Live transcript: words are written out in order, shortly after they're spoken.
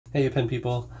Hey pen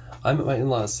people, I'm at my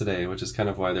in-laws today, which is kind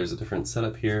of why there's a different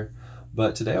setup here,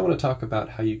 but today I want to talk about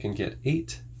how you can get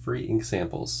 8 free ink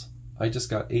samples. I just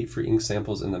got 8 free ink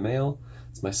samples in the mail.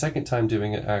 It's my second time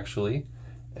doing it actually,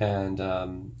 and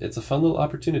it's a fun little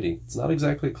opportunity. It's not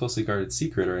exactly a closely guarded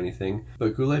secret or anything,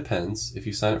 but Goulet Pens, if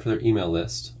you sign up for their email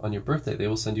list, on your birthday they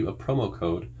will send you a promo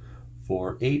code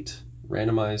for 8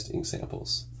 randomized ink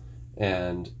samples.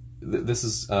 And this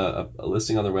is a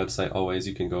listing on their website always.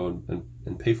 You can go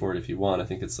and pay for it if you want. I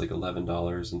think it's like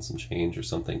 $11 and some change or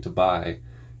something to buy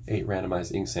 8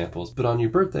 randomized ink samples. But on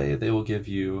your birthday, they will give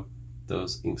you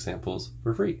those ink samples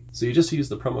for free. So you just use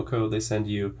the promo code they send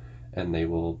you and they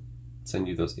will send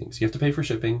you those inks. You have to pay for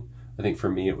shipping. I think for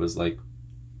me it was like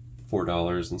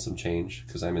 $4 and some change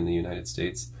because I'm in the United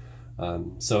States.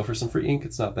 So for some free ink,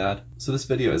 it's not bad. So this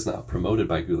video is not promoted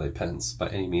by Goulet Pens by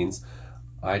any means.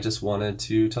 I just wanted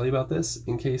to tell you about this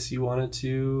in case you wanted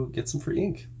to get some free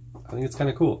ink. I think it's kind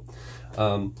of cool.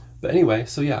 But anyway,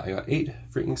 so yeah, I got 8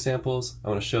 free ink samples. I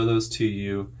want to show those to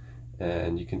you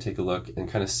and you can take a look and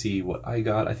kind of see what I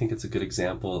got. I think it's a good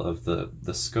example of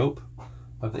the scope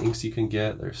of the inks you can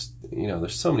get. There's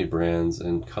so many brands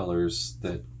and colors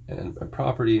and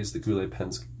properties that Goulet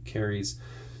Pens carries.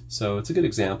 So it's a good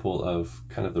example of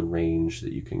kind of the range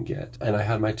that you can get. And I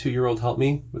had my 2-year-old help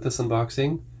me with this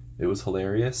unboxing. It was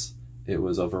hilarious. It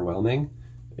was overwhelming.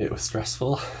 It was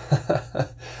stressful.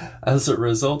 As a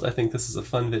result, I think this is a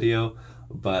fun video,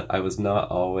 but I was not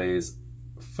always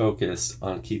focused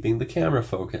on keeping the camera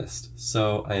focused.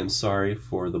 So I am sorry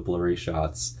for the blurry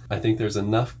shots. I think there's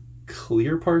enough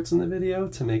clear parts in the video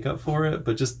to make up for it,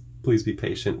 but just please be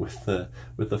patient with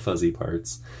the fuzzy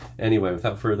parts. Anyway,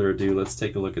 without further ado, let's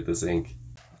take a look at this ink.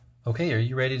 Okay, are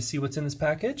you ready to see what's in this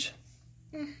package?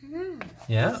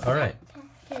 Yeah? All right.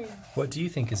 What do you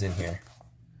think is in here?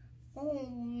 Oh,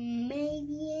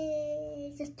 maybe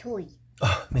it's a toy.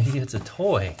 Oh, maybe it's a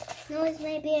toy. No,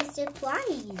 maybe a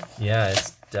surprise. Yeah,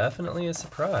 it's definitely a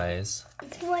surprise.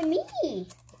 It's for me.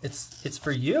 It's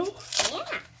for you? Yeah.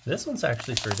 This one's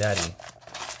actually for Daddy.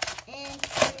 And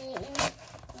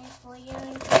for you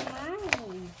and for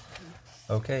mine.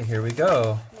 Okay, here we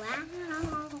go. Wow.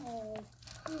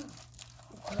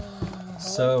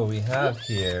 So we have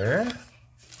here...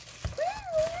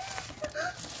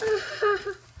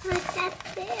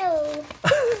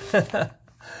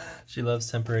 She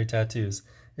loves temporary tattoos.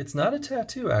 It's not a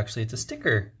tattoo, actually. It's a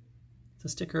sticker. It's a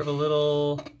sticker of a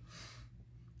little...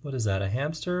 What is that, a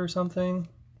hamster or something?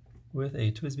 With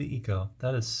a TWSBI Eco.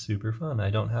 That is super fun. I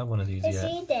don't have one of these yet. Let's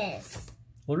see this.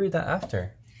 We'll read that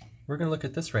after. We're going to look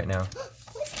at this right now.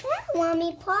 What's that,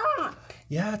 lollipop?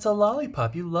 Yeah, it's a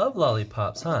lollipop. You love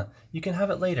lollipops, huh? You can have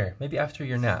it later, maybe after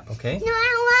your nap, okay? No,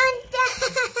 I want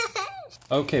that.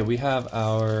 Okay, we have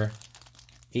our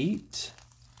 8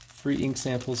 free ink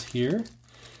samples here.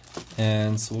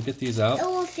 And so we'll get these out. I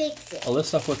will fix it. I'll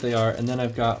list off what they are, and then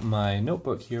I've got my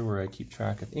notebook here where I keep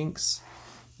track of inks.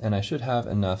 And I should have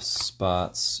enough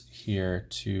spots here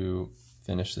to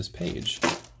finish this page.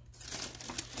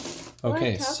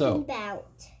 Okay, so...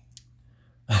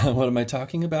 What am I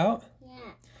talking about?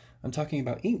 Yeah. I'm talking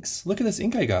about inks. Look at this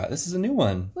ink I got. This is a new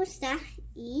one. What's that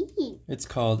ink? It's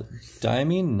called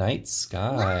Diamine Night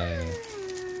Sky.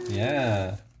 Wow.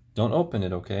 Yeah. Don't open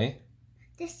it, okay?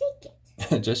 Just shake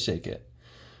it. Just shake it.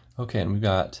 Okay, and we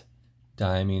got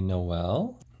Diamine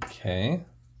Noel. Okay.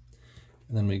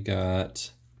 And then we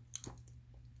got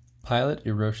Pilot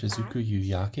Iroshizuku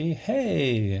Yuyake.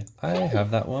 Hey! I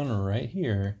have that one right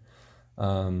here.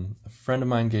 A friend of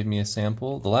mine gave me a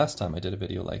sample the last time I did a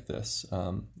video like this.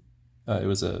 It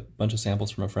was a bunch of samples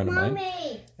from a friend of mine,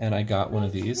 and I got one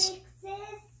of these.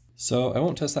 So I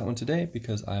won't test that one today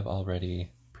because I've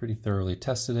already pretty thoroughly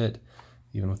tested it,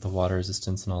 even with the water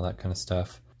resistance and all that kind of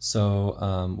stuff. So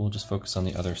we'll just focus on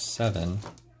the other 7.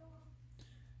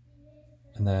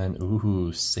 And then,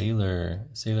 ooh, Sailor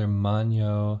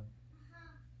Manyo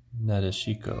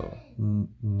Nadeshiko.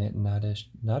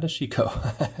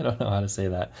 Nadeshiko. I don't know how to say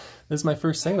that. This is my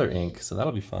first Sailor ink, so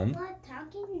that'll be fun. What are you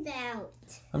talking about?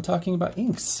 I'm talking about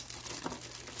inks.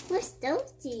 What's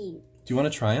those things? Do you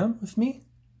want to try them with me?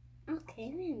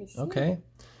 Okay, let me see. Okay.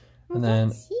 Oh, and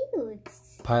then cute.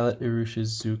 Pilot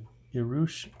Iroshizuku.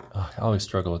 Oh, I always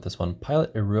struggle with this one.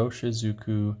 Pilot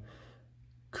Iroshizuku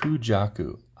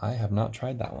Kujaku. I have not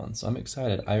tried that one, so I'm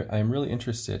excited. I'm really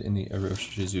interested in the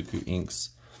Iroshizuku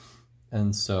inks.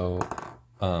 And so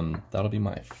that'll be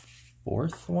my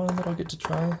 4th one that I'll get to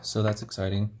try, so that's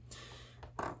exciting.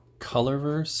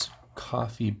 Colorverse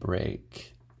Coffee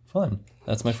Break. Fun.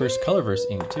 That's my first Colorverse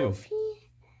ink too.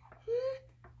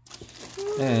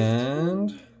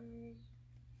 And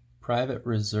Private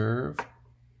Reserve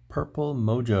Purple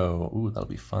Mojo. Ooh, that'll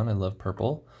be fun. I love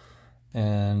purple.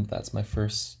 And that's my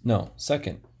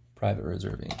second Private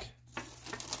Reserve ink.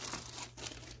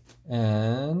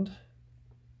 And,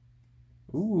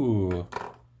 ooh,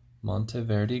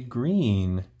 Monteverde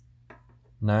Green.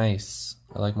 Nice.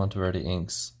 I like Monteverde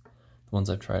inks. The ones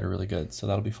I've tried are really good, so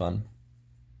that'll be fun.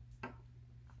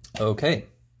 Okay.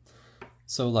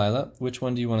 So Lila, which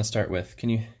one do you want to start with? Can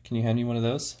you hand me one of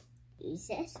those?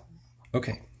 Yes.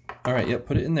 Okay. All right. Yep.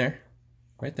 Put it in there.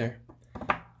 Right there.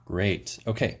 Great.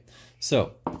 Okay.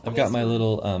 So I've got my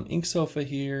little ink sofa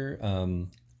here.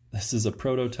 This is a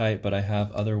prototype, but I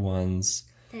have other ones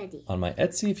on my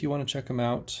Etsy if you want to check them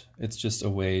out. It's just a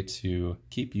way to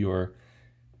keep your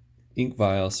ink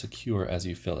vial secure as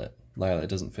you fill it. Lila, it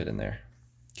doesn't fit in there.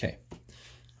 Okay.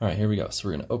 All right, here we go. So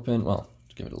we're going to open, well,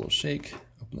 give it a little shake.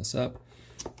 Open this up.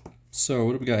 So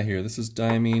what do we got here? This is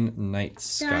Diamine Night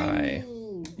Sky.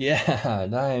 Diamine. Yeah,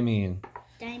 Diamine.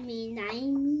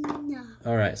 Diamine.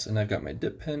 All right, so now I've got my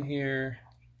dip pen here.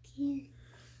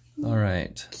 All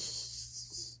right.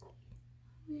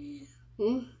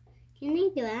 Can I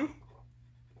do that?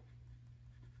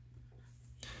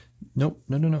 Nope,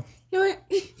 no. No,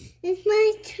 it's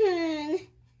my turn.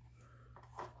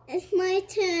 It's my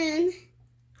turn.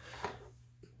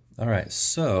 All right,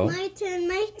 so. My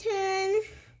turn.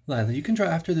 Lila, you can draw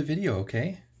after the video,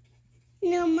 okay?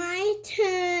 No, my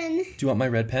turn. Do you want my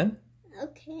red pen?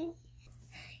 Okay.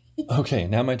 Okay,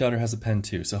 now my daughter has a pen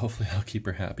too, so hopefully I'll keep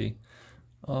her happy.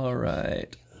 All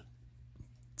right.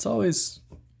 It's always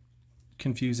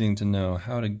confusing to know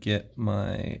how to get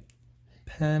my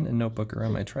pen and notebook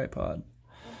around my tripod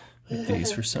with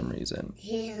these for some reason.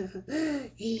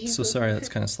 So sorry, that's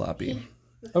kind of sloppy.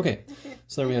 Okay,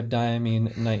 so there we have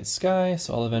Diamine Night Sky.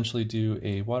 So I'll eventually do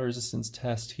a water resistance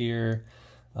test here.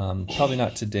 Probably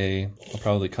not today. I'll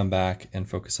probably come back and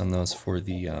focus on those for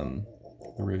the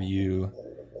review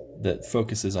that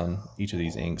focuses on each of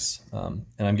these inks. And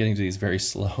I'm getting to these very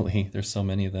slowly. There's so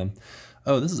many of them.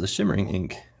 Oh, this is a shimmering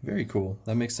ink. Very cool.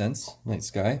 That makes sense. Night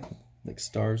sky, like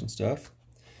stars and stuff.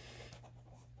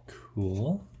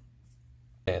 Cool.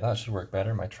 Okay, that should work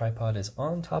better. My tripod is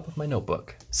on top of my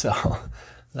notebook, so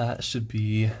that should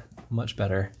be much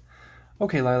better.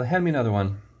 Okay, Lila, hand me another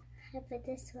one. How about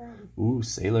this one? Ooh,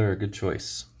 Sailor, good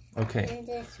choice. Okay, And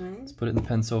this one. let's put it in the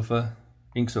pen sofa,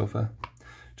 ink sofa.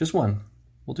 Just one.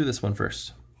 We'll do this one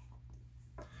first.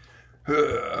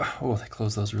 Oh, they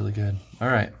close those really good. All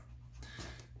right.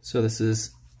 So this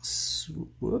is,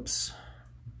 whoops,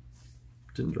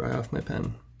 didn't dry off my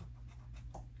pen.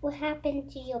 What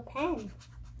happened to your pen?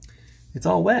 It's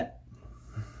all wet.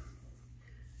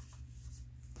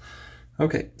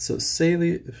 Okay, so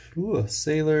Sailor,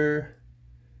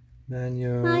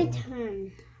 Manyo, My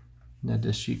turn.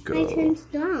 Nadeshiko. My turn's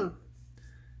done.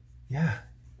 Yeah,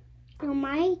 No,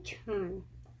 my turn.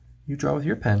 you draw with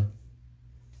your pen.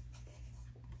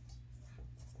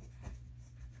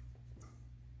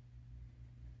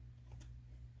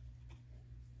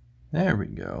 There we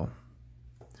go.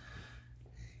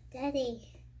 Daddy,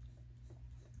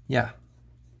 Yeah,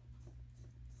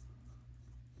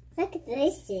 look at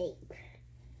this shape.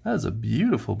 that is a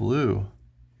beautiful blue.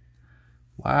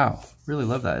 Wow, really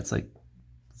love that. It's like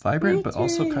vibrant, but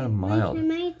also kind of mild.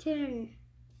 My turn.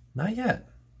 Not yet.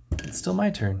 It's still my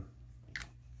turn.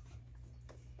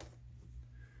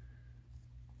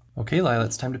 Okay, Lila,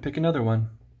 it's time to pick another one.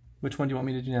 Which one do you want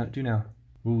me to do now?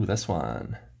 Ooh, this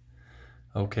one.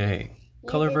 Okay.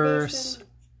 Colorverse,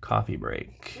 coffee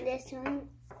break. This one.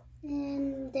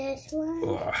 And this one.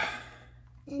 Ugh.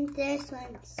 And this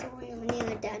one. So when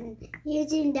you're done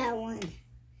using that one,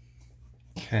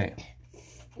 Okay.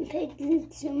 I'm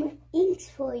picking some inks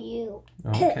for you.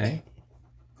 Okay.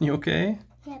 You okay?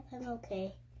 Yep, I'm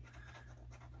okay.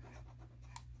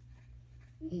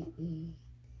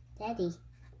 Daddy,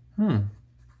 I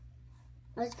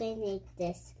was going to make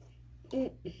this.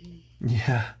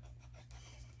 Yeah.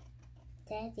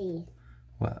 Daddy,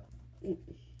 What?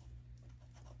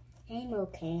 I'm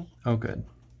okay. Oh, good.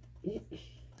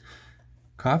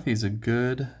 Coffee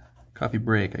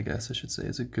break, I guess I should say,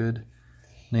 is a good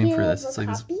name for this. It's like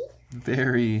this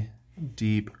very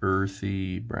deep,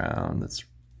 earthy brown that's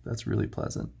really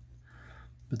pleasant.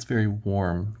 It's very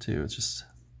warm too. It's just,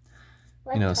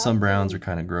 you know, some browns are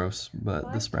kind of gross,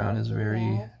 but this brown is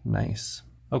very nice.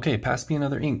 Okay, pass me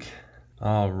another ink.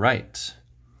 All right.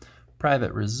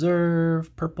 Private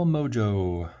Reserve, Purple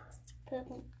Mojo.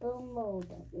 Purple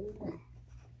Mojo.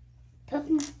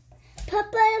 Purple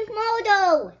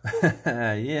Mojo.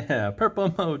 Yeah,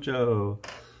 Purple Mojo.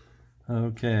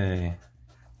 Okay.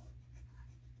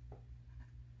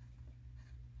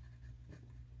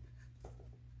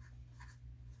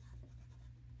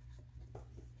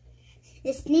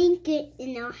 a stinker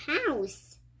in our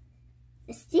house.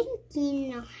 A stinky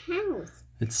in our house.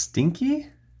 It's stinky?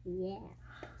 Yeah.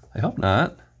 I hope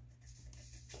not.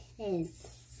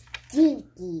 It's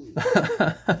stinky.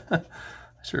 I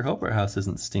sure hope our house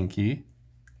isn't stinky.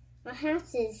 Our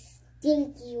house is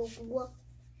stinky.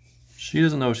 She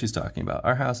doesn't know what she's talking about.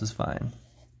 Our house is fine.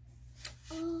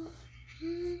 Oh,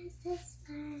 house is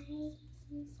fine.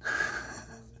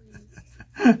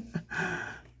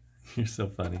 You're so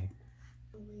funny.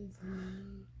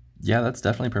 Yeah, that's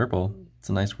definitely purple. It's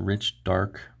a nice, rich,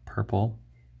 dark purple.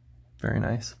 Very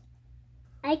nice.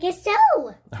 I guess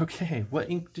so. Okay,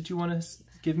 what ink did you want to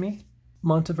give me?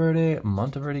 Monteverde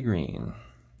Green.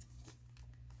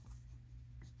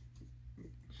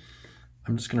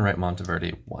 I'm just going to write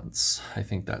Monteverde once. I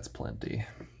think that's plenty.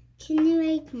 Can you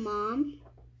write Mom?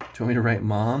 Do you want me to write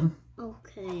Mom?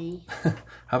 Okay.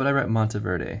 How about I write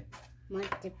Monteverde?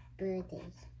 Monteverde.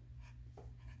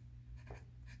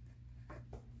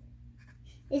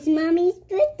 It's Mommy's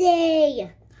birthday!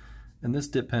 And this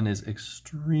dip pen is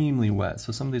extremely wet,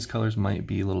 so some of these colors might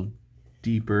be a little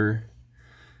deeper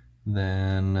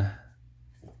than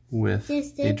with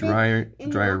a drier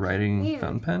writing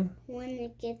fountain pen. When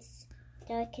it gets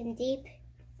dark and deep,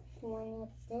 when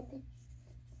it's dipping.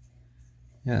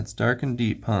 Yeah, it's dark and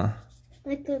deep, huh?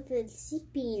 Look up it's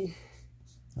sleeping.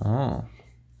 Oh.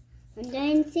 I'm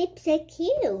drawing shapes like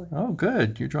you. Oh,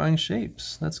 good. You're drawing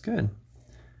shapes. That's good.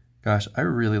 Gosh, I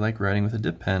really like writing with a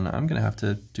dip pen. I'm going to have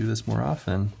to do this more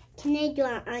often. Can I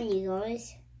draw on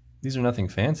yours? These are nothing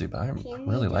fancy, but I'm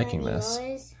really liking this.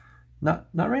 Yours? Not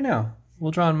right now. We'll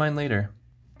draw on mine later.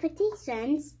 How about these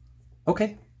ones?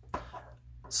 Okay.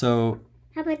 So,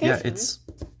 how about this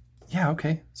one? Yeah,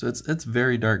 okay. So it's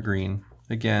very dark green.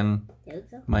 Again,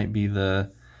 might be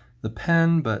the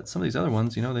pen, but some of these other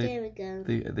ones, you know,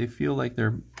 they feel like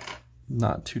they're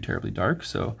not too terribly dark,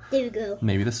 so there we go.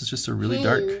 Maybe this is just a really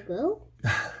dark.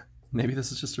 Maybe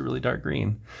this is just a really dark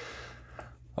green.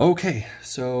 Okay,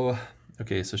 so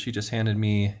she just handed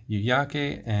me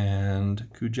Yuyake and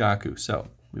Kujaku. So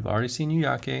we've already seen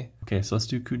Yuyake. Okay, so let's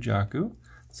do Kujaku.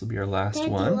 This will be our last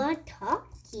one. What are you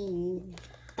talking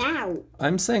about?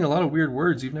 I'm saying a lot of weird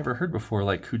words you've never heard before,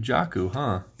 like Kujaku,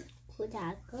 huh?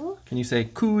 Kujaku? Can you say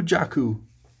Kujaku?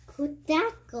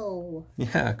 Kujaku.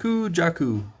 Yeah,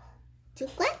 Kujaku.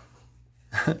 What?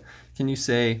 Can you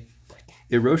say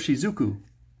Iroshizuku?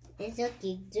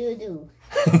 Izuki-dudu.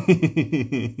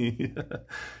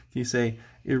 Can you say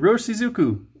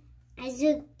Iroshizuku?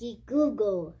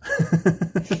 Izuki-gugu.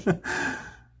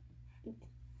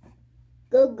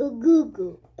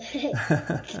 Gugu-gugu.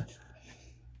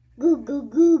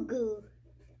 Gugu-gugu.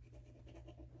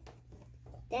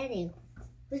 Daddy,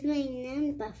 what's my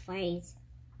number phrase?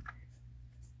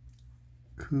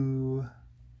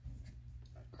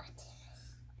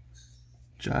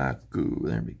 Jaku,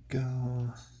 there we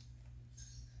go.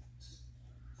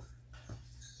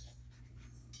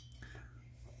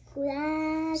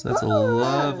 So that's a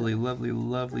lovely, lovely,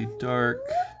 lovely dark,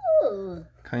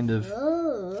 kind of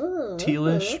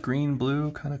tealish, green, blue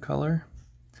kind of color,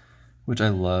 which I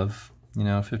love. You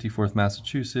know, 54th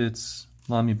Massachusetts,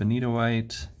 Lamy Bonito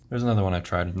White. There's another one I've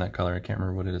tried in that color. I can't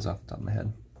remember what it is off the top of my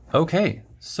head. Okay,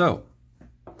 so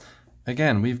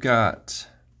again, we've got...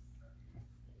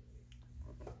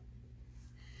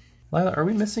 Lila, are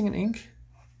we missing an ink?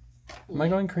 Am I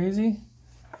going crazy?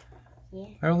 Yeah.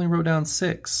 I only wrote down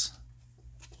 6.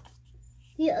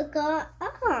 You got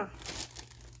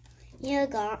You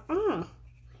got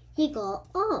He got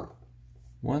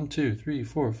 1, 2, 3,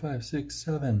 4, 5, 6,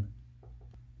 7.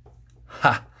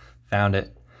 Ha! Found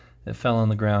it. It fell on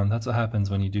the ground. That's what happens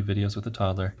when you do videos with a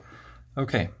toddler.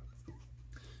 Okay.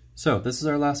 So this is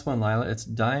our last one, Lila. It's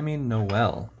Diamine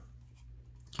Noel.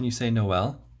 Can you say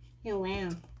Noel?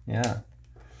 Noel. Yeah.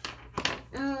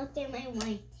 I'll get my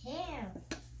white hair.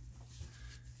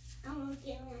 I'll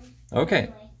get my okay.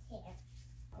 white hair.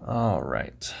 All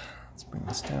right. Let's bring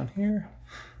this down here.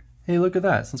 Hey, look at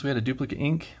that. Since we had a duplicate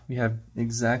ink, we have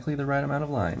exactly the right amount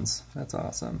of lines. That's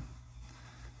awesome.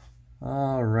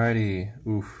 Alrighty.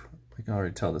 Oof. I can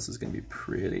already tell this is going to be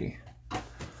pretty.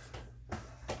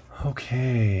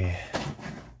 Okay.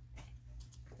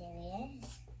 There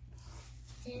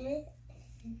it is.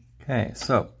 Okay,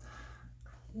 so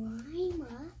Climb up.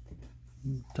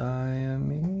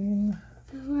 Diamine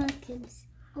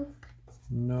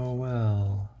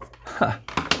Noel. Ha!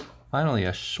 Finally,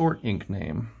 a short ink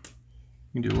name.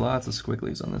 You can do lots of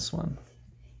squigglies on this one.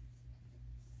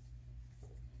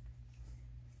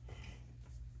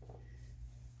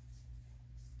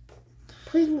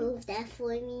 Please move that for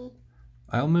me.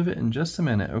 I'll move it in just a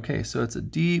minute. Okay, so it's a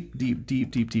deep, deep,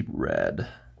 deep, deep, deep red.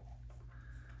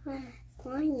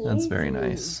 That's very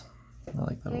nice. I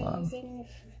like that a lot. Using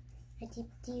a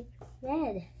deep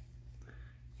red.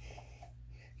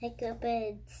 Like a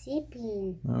bird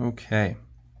sleeping. Okay.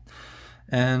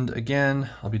 And again,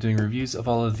 I'll be doing reviews of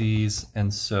all of these,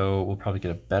 and so we'll probably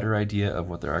get a better idea of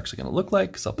what they're actually going to look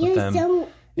like, because I'll put them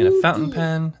in a fountain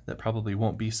pen that probably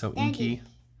won't be so inky.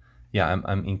 Yeah,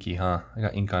 I'm inky, huh? I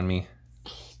got ink on me.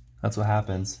 That's what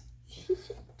happens.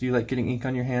 Do you like getting ink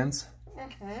on your hands?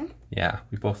 Uh-huh. Yeah,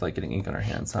 we both like getting ink on our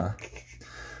hands, huh?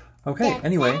 Okay, That's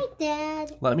anyway, right,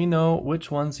 Dad. let me know which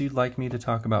ones you'd like me to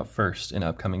talk about first in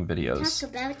upcoming videos.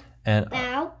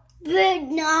 About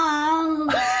Bruno.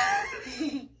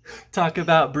 Talk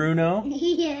about Bruno?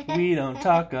 Yeah. We don't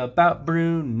talk about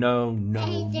Bruno,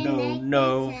 no, no,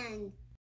 no.